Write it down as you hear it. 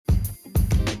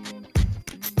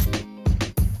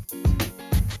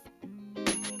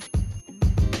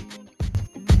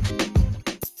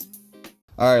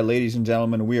All right, ladies and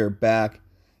gentlemen, we are back.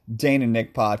 Dane and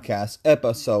Nick podcast,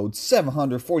 episode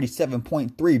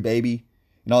 747.3, baby.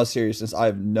 In all seriousness, I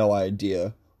have no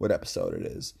idea what episode it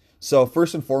is. So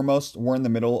first and foremost, we're in the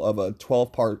middle of a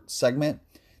 12-part segment.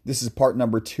 This is part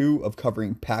number 2 of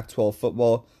covering Pac-12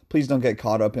 football. Please don't get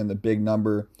caught up in the big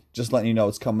number. Just letting you know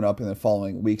what's coming up in the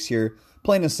following weeks here.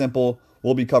 Plain and simple,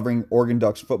 we'll be covering Oregon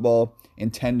Ducks football in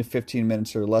 10 to 15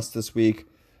 minutes or less this week.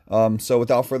 So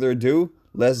without further ado,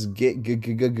 let's get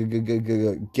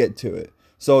to it.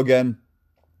 So again,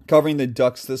 covering the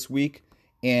Ducks this week.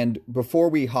 And before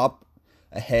we hop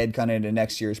ahead kind of into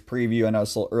next year's preview, I know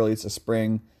it's a little early, it's the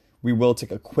spring, we will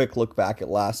take a quick look back at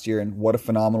last year and what a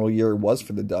phenomenal year it was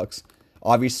for the Ducks.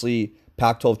 Obviously,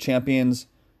 Pac-12 champions,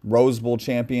 Rose Bowl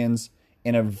champions,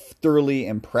 and a thoroughly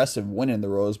impressive win in the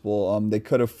Rose Bowl. They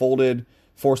could have folded,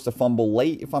 forced a fumble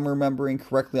late, if I'm remembering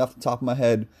correctly off the top of my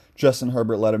head. Justin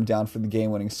Herbert let him down for the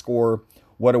game-winning score.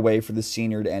 What a way for the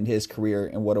senior to end his career,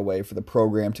 and what a way for the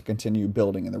program to continue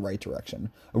building in the right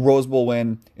direction. A Rose Bowl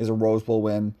win is a Rose Bowl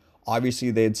win. Obviously,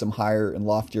 they had some higher and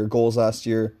loftier goals last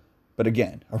year. But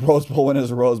again, a Rose Bowl win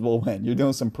is a Rose Bowl win. You're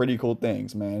doing some pretty cool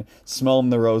things, man. Smelling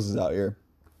the roses out here.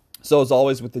 So as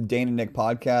always with the Dane and Nick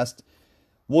podcast,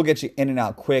 we'll get you in and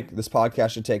out quick. This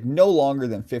podcast should take no longer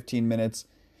than 15 minutes.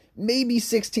 Maybe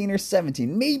 16 or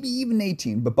 17. Maybe even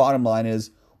 18. But bottom line is,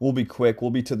 we'll be quick.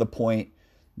 We'll be to the point.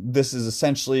 This is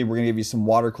essentially, we're going to give you some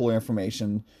water cooler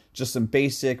information. Just some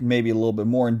basic, maybe a little bit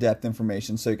more in-depth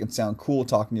information so you can sound cool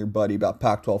talking to your buddy about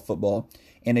Pac-12 football.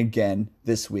 And again,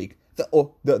 this week,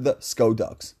 the SCO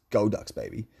Ducks. Go Ducks,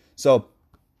 baby. So,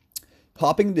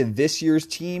 hopping to this year's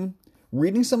team,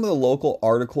 reading some of the local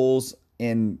articles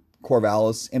in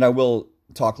Corvallis, and I will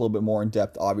talk a little bit more in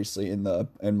depth, obviously, in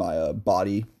my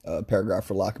body paragraph,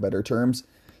 for lack of better terms.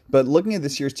 But looking at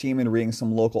this year's team and reading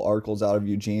some local articles out of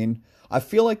Eugene, I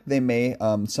feel like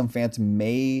some fans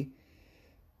may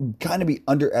kind of be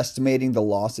underestimating the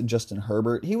loss of Justin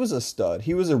Herbert. He was a stud.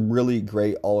 He was a really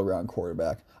great all-around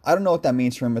quarterback. I don't know what that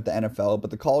means for him at the NFL, but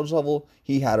the college level,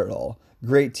 he had it all.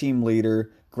 Great team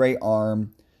leader, great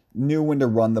arm, knew when to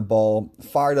run the ball,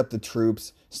 fired up the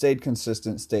troops, stayed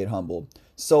consistent, stayed humble.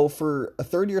 So for a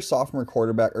redshirt sophomore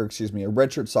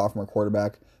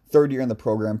quarterback, third year in the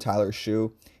program, Tyler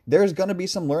Shough, there's going to be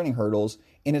some learning hurdles,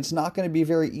 and it's not going to be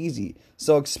very easy.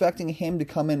 So expecting him to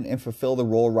come in and fulfill the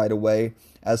role right away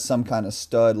as some kind of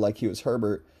stud like he was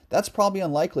Herbert, that's probably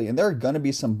unlikely. And there are going to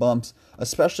be some bumps,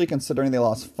 especially considering they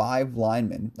lost 5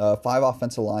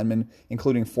 offensive linemen,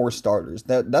 including 4 starters.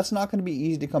 That's not going to be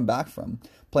easy to come back from,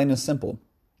 plain and simple.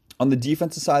 On the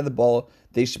defensive side of the ball,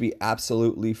 they should be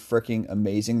absolutely freaking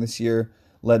amazing this year,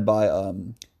 led by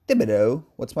Thibodeau.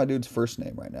 What's my dude's first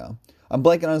name right now? I'm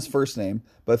blanking on his first name,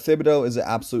 but Thibodeau is an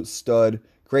absolute stud,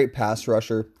 great pass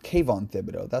rusher. Kayvon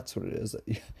Thibodeau, that's what it is.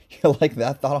 You like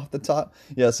that thought off the top?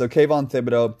 Yeah, so Kayvon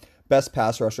Thibodeau, best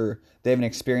pass rusher. They have an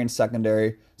experienced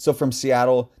secondary. So from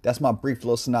Seattle, that's my brief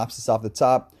little synopsis off the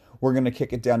top. We're going to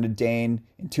kick it down to Dane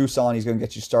in Tucson. He's going to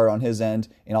get you started on his end,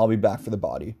 and I'll be back for the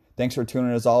body. Thanks for tuning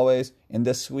in as always. And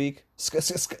this week,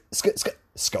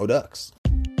 SCO Ducks.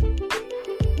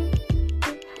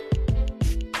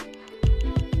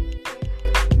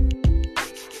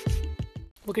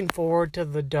 Looking forward to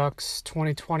the Ducks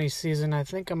 2020 season. I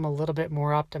think I'm a little bit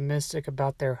more optimistic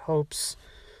about their hopes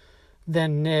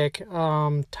than Nick.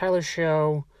 Tyler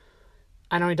Shough,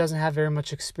 I know he doesn't have very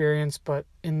much experience, but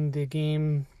in the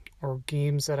game or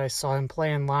games that I saw him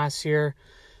playing last year,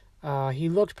 he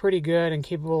looked pretty good and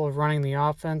capable of running the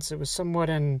offense. It was somewhat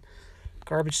in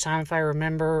garbage time, if I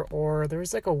remember, or there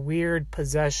was like a weird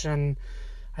possession,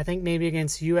 I think maybe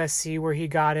against USC, where he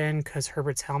got in because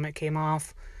Herbert's helmet came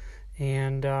off.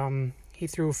 And he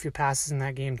threw a few passes in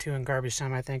that game too in garbage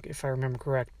time, I think, if I remember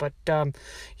correct. But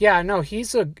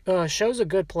Show's a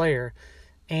good player,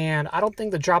 and I don't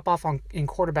think the drop off in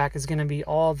quarterback is going to be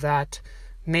all that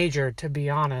major, to be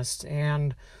honest.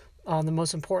 And the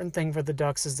most important thing for the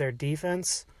Ducks is their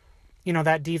defense. You know,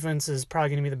 that defense is probably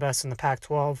going to be the best in the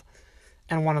Pac-12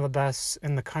 and one of the best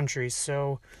in the country.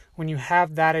 So when you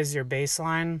have that as your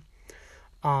baseline,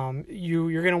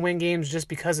 you're going to win games just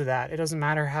because of that. It doesn't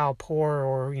matter how poor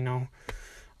or,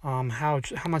 how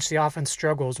much the offense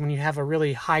struggles. When you have a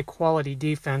really high quality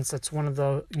defense that's one of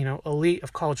the, elite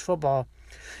of college football,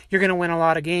 you're going to win a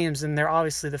lot of games, and they're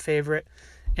obviously the favorite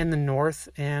in the North,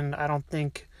 and I don't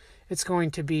think it's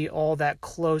going to be all that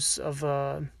close of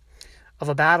a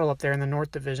battle up there in the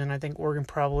North Division. I think Oregon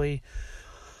probably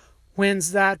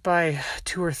wins that by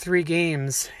 2 or 3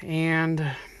 games,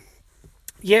 and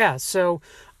yeah, so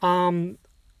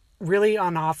really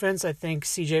on offense, I think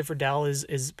CJ Verdell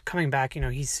is coming back.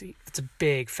 It's a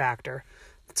big factor.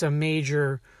 It's a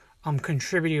major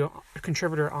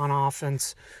contributor on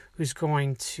offense who's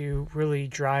going to really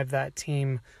drive that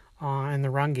team in the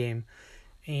run game.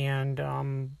 And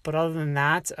but other than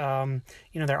that,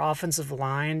 their offensive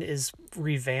line is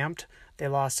revamped. They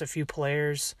lost a few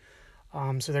players,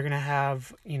 so they're going to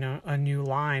have a new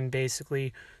line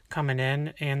basically coming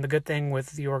in. And the good thing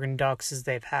with the Oregon Ducks is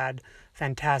they've had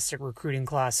fantastic recruiting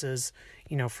classes,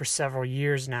 for several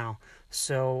years now.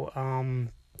 So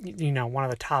one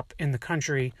of the top in the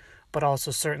country, but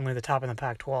also certainly the top in the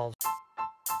Pac-12.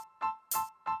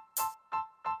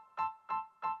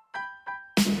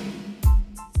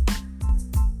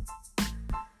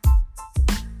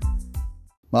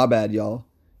 My bad, y'all.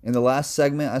 In the last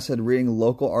segment, I said reading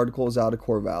local articles out of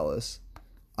Corvallis.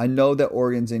 I know that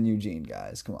Oregon's in Eugene,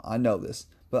 guys. Come on, I know this.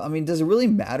 But, does it really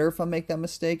matter if I make that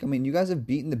mistake? You guys have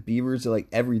beaten the Beavers at,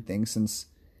 everything since,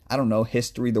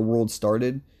 history, the world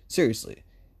started. Seriously.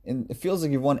 And it feels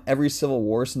like you've won every Civil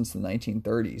War since the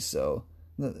 1930s. So,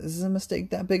 is a mistake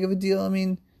that big of a deal?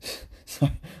 I'm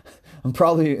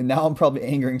probably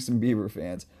angering some Beaver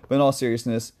fans. But in all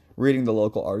seriousness, reading the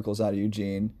local articles out of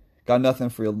Eugene, got nothing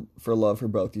for love for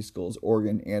both these schools,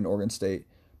 Oregon and Oregon State.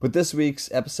 But this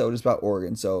week's episode is about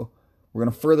Oregon, so we're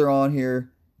going to further on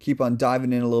here, keep on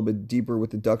diving in a little bit deeper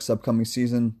with the Ducks' upcoming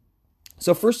season.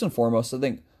 So first and foremost, I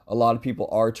think a lot of people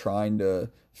are trying to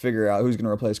figure out who's going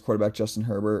to replace quarterback Justin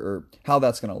Herbert, or how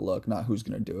that's going to look, not who's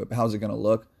going to do it, but how's it going to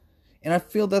look. And I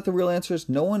feel that the real answer is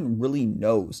no one really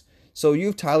knows. So you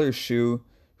have Tyler Shough,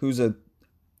 who's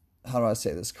how do I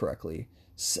say this correctly?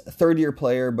 Third-year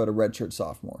player, but a redshirt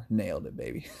sophomore. Nailed it,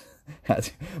 baby.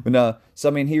 But no,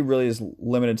 so he really is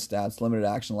limited stats, limited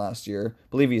action last year. I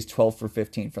believe he's 12 for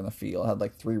 15 from the field.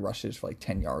 Had 3 rushes for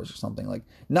 10 yards or something.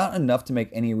 Not enough to make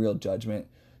any real judgment.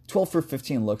 12 for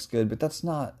 15 looks good, but that's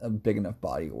not a big enough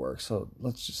body of work. So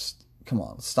let's just, come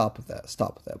on, stop with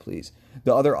that, please.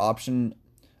 The other option,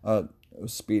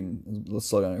 speeding, let's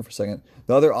slow down here for a second.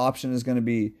 The other option is going to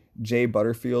be Jay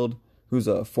Butterfield, who's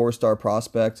a 4-star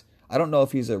prospect. I don't know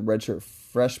if he's a redshirt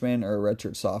freshman or a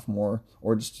redshirt sophomore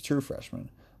or just a true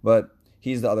freshman, but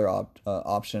he's the other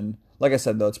option. Like I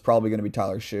said, though, it's probably going to be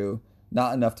Tyler Shough.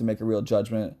 Not enough to make a real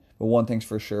judgment, but one thing's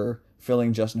for sure,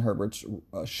 filling Justin Herbert's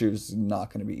shoes is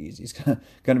not going to be easy. It's going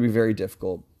to be very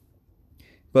difficult.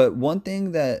 But one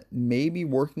thing that may be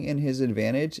working in his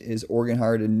advantage is Oregon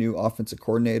hired a new offensive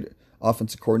coordinator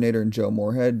in Joe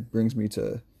Moorhead. Brings me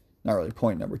to not really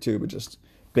point number 2, but just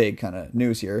big kind of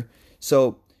news here.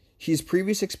 So he's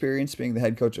previous experience being the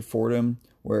head coach at Fordham,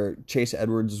 where Chase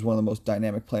Edwards is one of the most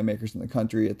dynamic playmakers in the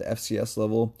country at the FCS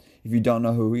level. If you don't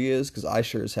know who he is, because I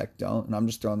sure as heck don't, and I'm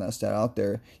just throwing that stat out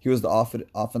there, he was the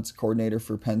offensive coordinator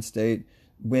for Penn State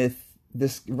with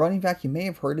this running back. You may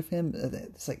have heard of him.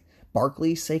 It's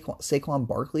Barkley, Saquon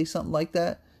Barkley, something like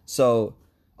that. So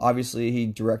obviously he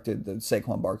directed the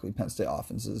Saquon Barkley Penn State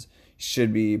offenses.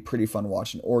 Should be pretty fun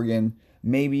watching Oregon.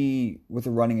 Maybe with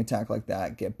a running attack like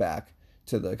that, get back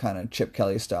to the kind of Chip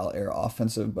Kelly style era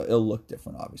offensive, but it'll look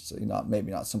different, obviously.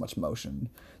 Maybe not so much motion,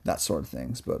 that sort of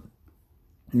things. But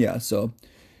yeah, so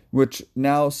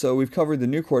we've covered the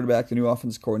new quarterback, the new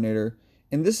offensive coordinator,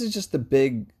 and this is just the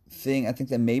big thing I think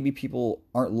that maybe people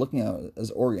aren't looking at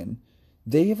as Oregon.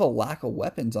 They have a lack of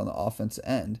weapons on the offensive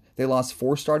end. They lost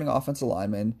 4 starting offensive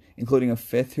linemen, including a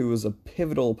 5th who was a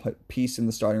pivotal piece in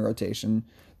the starting rotation.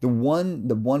 The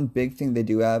one big thing they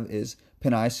do have is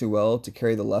Penei Sewell to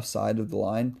carry the left side of the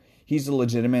line. He's a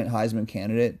legitimate Heisman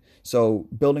candidate, so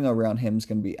building around him is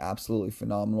going to be absolutely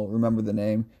phenomenal. Remember the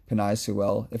name, Penei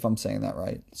Sewell, if I'm saying that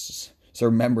right. So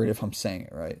remember it if I'm saying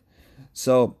it right.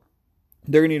 So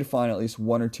they're going to need to find at least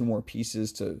 1 or 2 more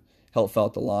pieces to help fill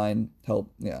out the line.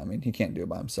 He can't do it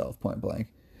by himself, point blank.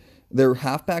 Their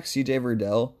halfback, CJ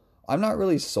Verdell, I'm not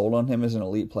really sold on him as an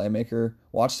elite playmaker.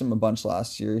 Watched him a bunch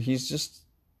last year. He's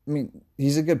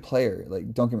a good player.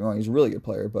 Don't get me wrong, he's a really good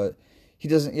player, but he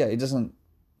doesn't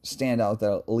stand out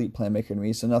that elite playmaker to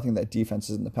me. So nothing that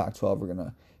defenses in the Pac-12 are going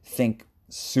to think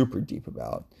super deep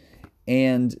about.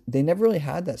 And they never really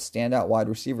had that standout wide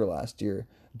receiver last year.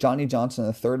 Johnny Johnson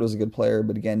III was a good player,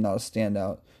 but again, not a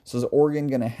standout. So is Oregon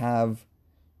going to have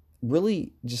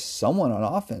really just someone on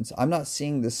offense? I'm not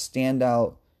seeing this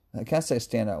standout. I can't say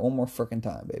standout one more freaking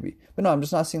time, baby. But no, I'm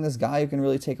just not seeing this guy who can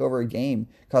really take over a game,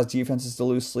 cause defenses to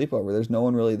lose sleep over. There's no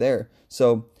one really there.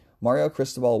 So Mario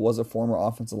Cristobal was a former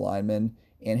offensive lineman,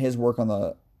 and his work on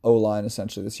the O-line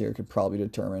essentially this year could probably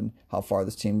determine how far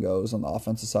this team goes on the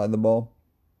offensive side of the ball.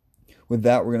 With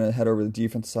that, we're going to head over to the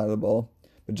defensive side of the ball.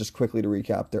 But just quickly to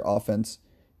recap, their offense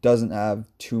doesn't have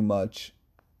too much,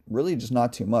 really just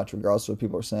not too much, regardless of what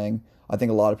people are saying. I think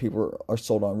a lot of people are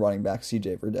sold on running back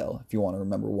CJ Verdell, if you want to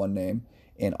remember one name.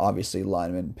 and obviously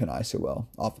lineman Penei Sewell,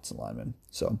 offensive lineman.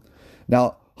 So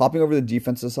now hopping over the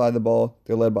defensive side of the ball,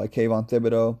 they're led by Kayvon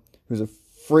Thibodeau, who's a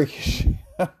freakish,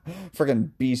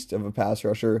 freaking beast of a pass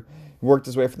rusher. He worked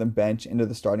his way from the bench into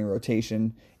the starting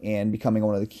rotation and becoming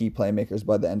one of the key playmakers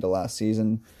by the end of last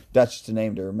season. That's just a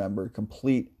name to remember.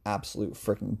 Complete, absolute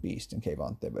freaking beast in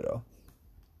Kayvon Thibodeau.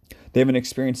 They have an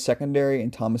experienced secondary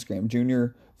in Thomas Graham Jr.,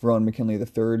 Verone McKinley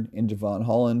III, and Javon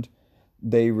Holland.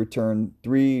 They return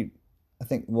three, I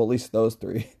think, well, at least those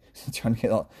three. Trying to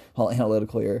get all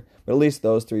analytical here, but at least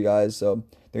those three guys. So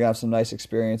they're going to have some nice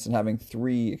experience, and having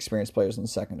three experienced players in the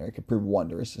secondary could prove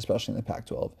wondrous, especially in the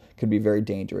Pac-12. Could be very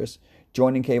dangerous.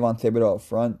 Joining Kayvon Thibodeau up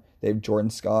front, they have Jordan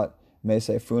Scott,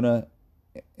 Mese Funa,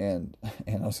 and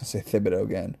I was going to say Thibodeau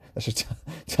again. That should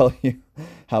tell you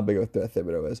how big of a threat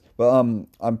Thibodeau is. But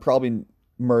I'm probably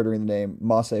murdering the name.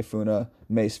 Mase Funa,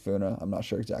 Mace Funa. I'm not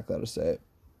sure exactly how to say it.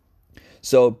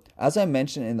 So as I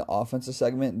mentioned in the offensive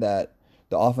segment, that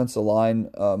the offensive line,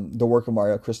 the work of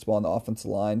Mario Cristobal on the offensive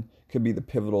line could be the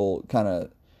pivotal kind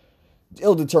of.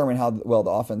 It'll determine how well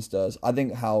the offense does. I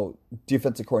think how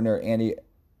defensive coordinator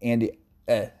Andy.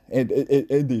 I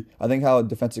think how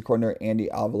defensive coordinator Andy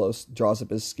Avalos draws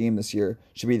up his scheme this year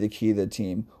should be the key to the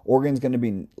team. Oregon's going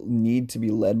to need to be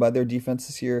led by their defense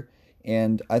this year,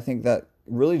 and I think that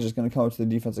really just going to come up to the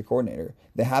defensive coordinator.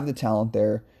 They have the talent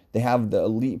there. They have the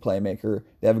elite playmaker.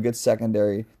 They have a good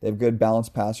secondary. They have good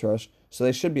balanced pass rush. So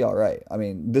they should be all right. I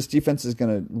mean, this defense is going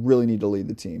to really need to lead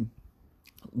the team.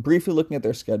 Briefly looking at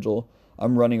their schedule,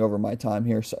 I'm running over my time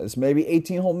here. So it's maybe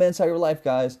 18 whole minutes out of your life,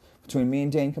 guys, between me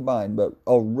and Dane combined. But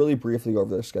I'll really briefly go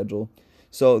over their schedule.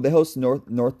 So they host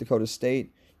North Dakota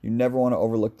State. You never want to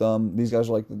overlook them. These guys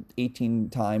are like the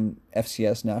 18-time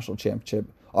FCS national championship.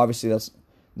 Obviously, that's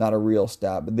not a real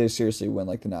stat, but they seriously win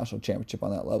like the national championship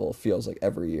on that level. It feels like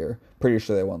every year. Pretty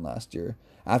sure they won last year.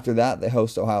 After that, they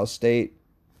host Ohio State.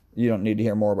 You don't need to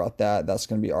hear more about that. That's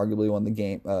going to be arguably one of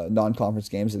the non-conference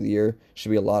games of the year.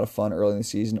 Should be a lot of fun early in the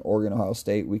season. Oregon, Ohio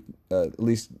State, at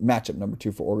least matchup number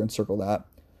 2 for Oregon. Circle that.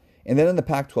 And then in the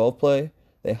Pac-12 play,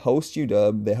 they host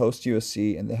UW, they host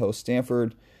USC, and they host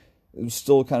Stanford. It's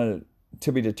still kind of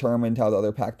to be determined how the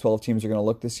other Pac-12 teams are going to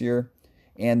look this year.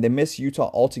 And they miss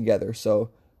Utah altogether.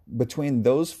 So between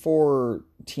those 4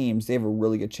 teams, they have a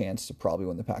really good chance to probably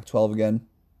win the Pac-12 again.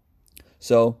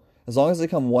 So as long as they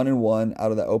come 1-1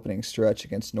 out of that opening stretch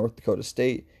against North Dakota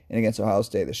State and against Ohio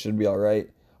State, they should be all right.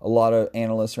 A lot of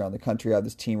analysts around the country have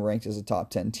this team ranked as a top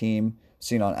 10 team,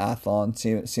 seen on Athlon,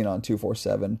 seen on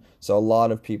 247. So a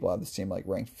lot of people have this team like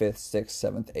ranked 5th, 6th,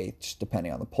 7th, 8th, just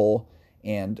depending on the poll.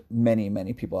 And many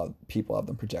people have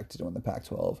them projected to win the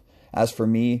Pac-12. As for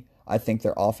me, I think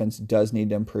their offense does need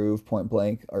to improve point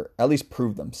blank, or at least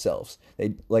prove themselves.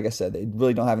 They, like I said, they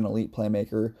really don't have an elite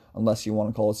playmaker unless you want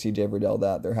to call CJ Verdell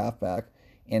that, their halfback.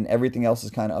 And everything else is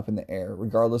kind of up in the air,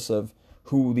 regardless of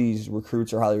who these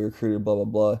recruits are highly recruited, blah, blah,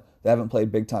 blah. They haven't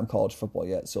played big-time college football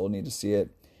yet, so we'll need to see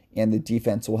it. And the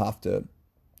defense will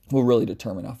really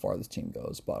determine how far this team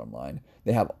goes, bottom line.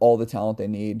 They have all the talent they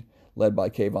need, led by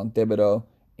Kayvon Thibodeau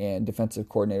and defensive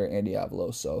coordinator Andy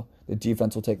Avalos. So the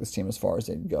defense will take this team as far as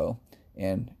they can go,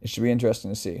 and it should be interesting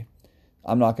to see.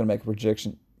 I'm not going to make a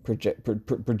projection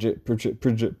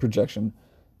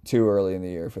too early in the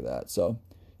year for that. So,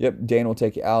 yep, Dane will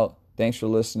take you out. Thanks for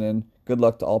listening. Good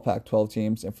luck to all Pac-12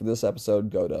 teams, and for this episode,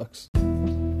 go Ducks.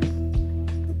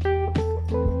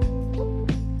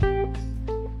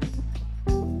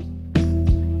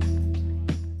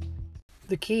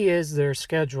 The key is their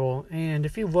schedule, and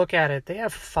if you look at it, they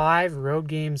have 5 road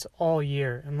games all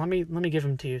year, and let me give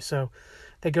them to you. So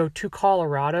they go to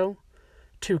Colorado,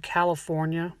 to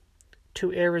California,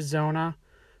 to Arizona,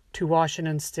 to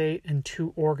Washington State, and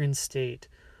to Oregon State.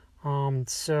 That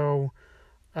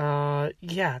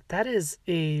is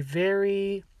a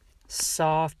very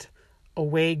soft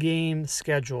away game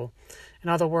schedule. In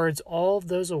other words, all of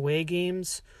those away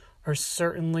games are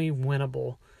certainly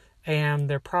winnable, and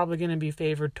they're probably going to be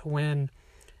favored to win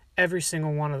every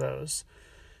single one of those.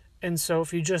 And so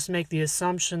if you just make the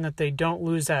assumption that they don't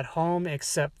lose at home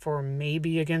except for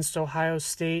maybe against Ohio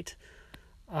State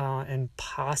and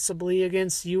possibly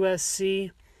against USC,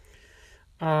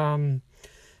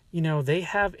 they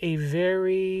have a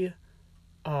very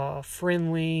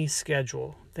friendly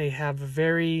schedule. They have a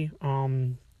very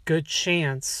good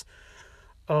chance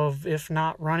of, if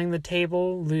not running the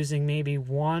table, losing maybe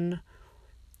 1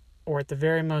 or at the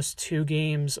very most 2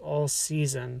 games all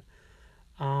season.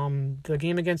 The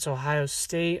game against Ohio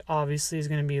State obviously is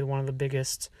going to be one of the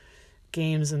biggest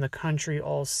games in the country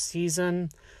all season.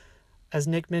 As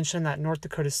Nick mentioned, that North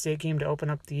Dakota State game to open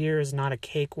up the year is not a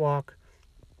cakewalk.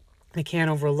 They can't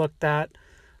overlook that.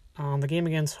 The game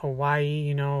against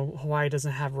Hawaii, Hawaii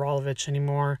doesn't have Rolovich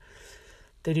anymore.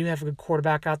 They do have a good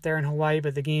quarterback out there in Hawaii,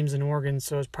 but the game's in Oregon,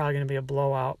 so it's probably going to be a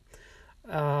blowout.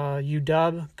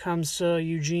 UW comes to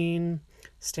Eugene.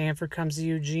 Stanford comes to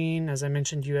Eugene. As I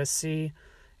mentioned, USC.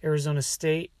 Arizona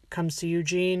State comes to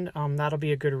Eugene. That'll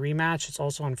be a good rematch. It's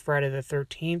also on Friday the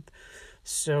 13th.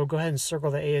 So go ahead and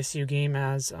circle the ASU game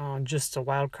as just a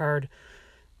wild card.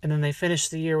 And then they finish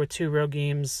the year with 2 road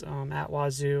games at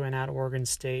Wazoo and at Oregon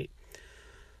State.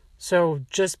 So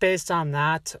just based on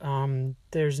that,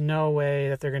 there's no way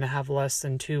that they're going to have less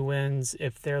than 2 wins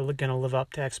if they're going to live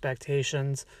up to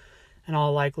expectations. In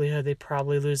all likelihood, they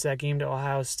probably lose that game to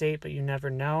Ohio State, but you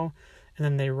never know. And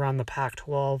then they run the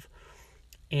Pac-12.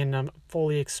 And I'm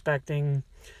fully expecting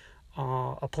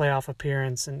a playoff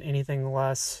appearance, and anything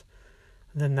less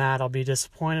than that I'll be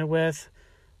disappointed with.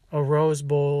 A Rose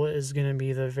Bowl is going to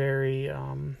be the very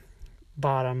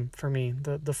bottom for me.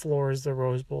 The floor is the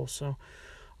Rose Bowl. So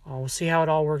we'll see how it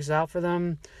all works out for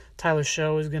them. Tyler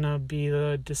Show is going to be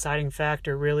the deciding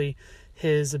factor. Really,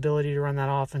 his ability to run that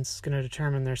offense is going to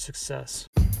determine their success.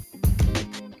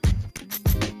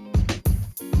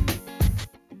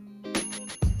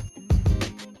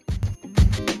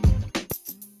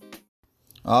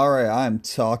 All right, I'm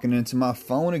talking into my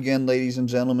phone again, ladies and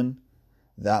gentlemen.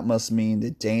 That must mean the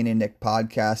Dane and Nick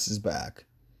podcast is back.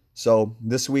 So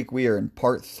this week we are in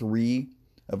part 3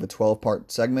 of a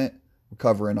 12-part segment. We're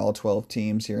covering all 12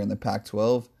 teams here in the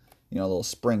Pac-12. A little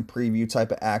spring preview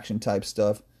type of action type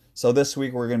stuff. So this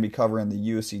week we're going to be covering the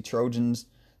USC Trojans,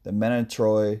 the Men of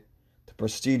Troy, the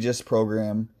prestigious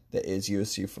program that is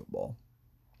USC football.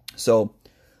 So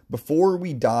before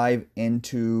we dive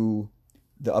into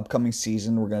the upcoming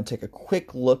season, we're going to take a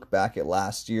quick look back at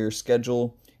last year's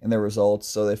schedule and their results.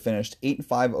 So they finished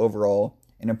 8-5 overall,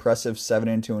 an impressive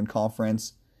 7-2 in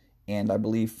conference, and I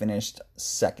believe finished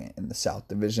second in the South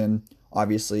Division.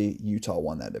 Obviously, Utah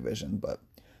won that division, but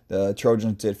the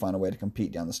Trojans did find a way to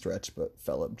compete down the stretch, but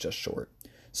fell up just short.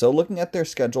 So looking at their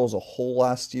schedule as a whole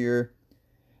last year,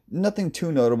 nothing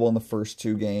too notable in the first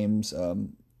 2 games.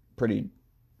 Pretty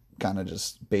kind of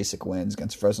just basic wins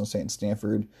against Fresno State and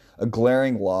Stanford. A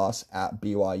glaring loss at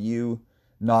BYU.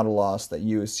 Not a loss that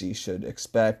USC should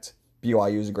expect.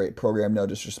 BYU is a great program, no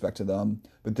disrespect to them,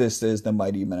 but this is the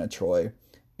mighty Men of Troy,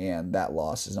 and that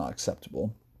loss is not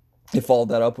acceptable. They followed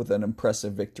that up with an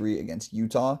impressive victory against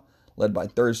Utah, led by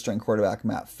third-string quarterback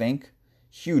Matt Fink.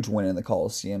 Huge win in the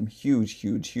Coliseum.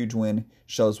 Huge win.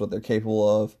 Shows what they're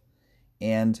capable of.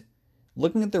 And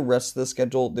looking at the rest of the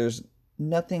schedule, there's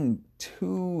nothing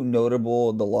too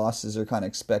notable. The losses are kind of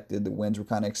expected. The wins were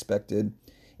kind of expected.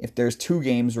 If there's 2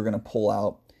 games we're going to pull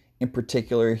out, in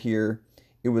particular here,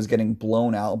 it was getting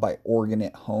blown out by Oregon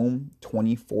at home,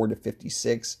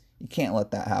 24-56. You can't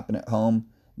let that happen at home.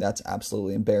 That's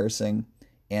absolutely embarrassing.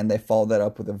 And they followed that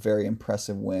up with a very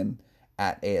impressive win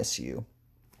at ASU.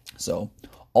 So,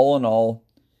 all in all,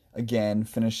 again,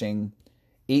 finishing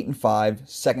 8-5,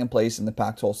 second place in the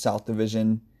Pac-12 South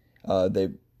Division. They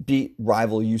beat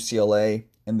rival UCLA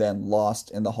and then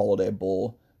lost in the Holiday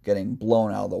Bowl, getting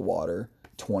blown out of the water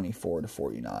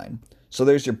 24-49. So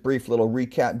there's your brief little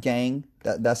recap, gang.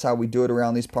 That's how we do it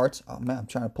around these parts. Oh man, I'm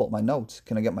trying to pull up my notes.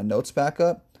 Can I get my notes back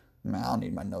up? Man, I don't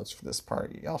need my notes for this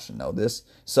part. Y'all should know this.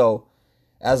 So,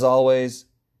 as always,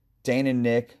 Dane and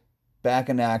Nick back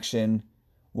in action.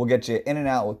 We'll get you in and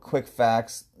out with quick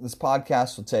facts. This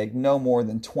podcast will take no more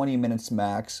than 20 minutes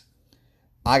max.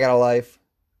 I got a life.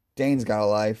 Dane's got a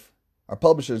life. Our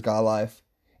publisher's got a life.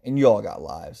 And you all got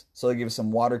lives. So they give us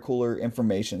some water cooler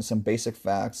information, some basic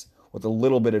facts with a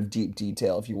little bit of deep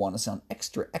detail if you want to sound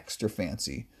extra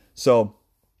fancy. So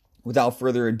without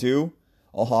further ado,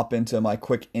 I'll hop into my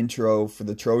quick intro for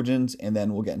the Trojans and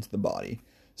then we'll get into the body.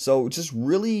 So just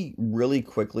really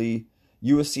quickly,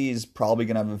 USC is probably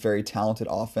going to have a very talented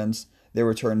offense. They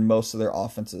return most of their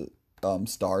offensive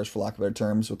stars, for lack of better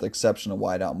terms, with the exception of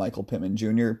wideout Michael Pittman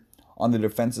Jr. On the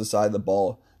defensive side of the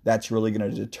ball, that's really going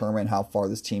to determine how far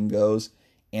this team goes.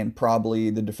 And probably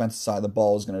the defensive side of the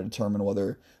ball is going to determine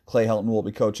whether Clay Helton will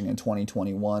be coaching in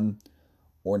 2021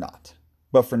 or not.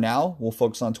 But for now, we'll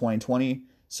focus on 2020.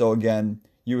 So again,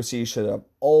 USC should have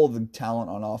all the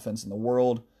talent on offense in the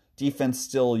world. Defense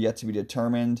still yet to be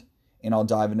determined. And I'll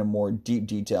dive into more deep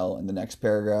detail in the next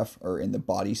paragraph or in the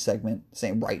body segment.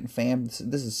 Same right and fam.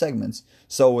 This is segments.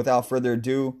 So without further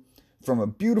ado, from a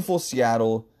beautiful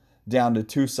Seattle down to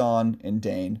Tucson and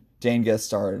Dane. Dane gets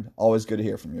started. Always good to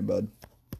hear from you, bud.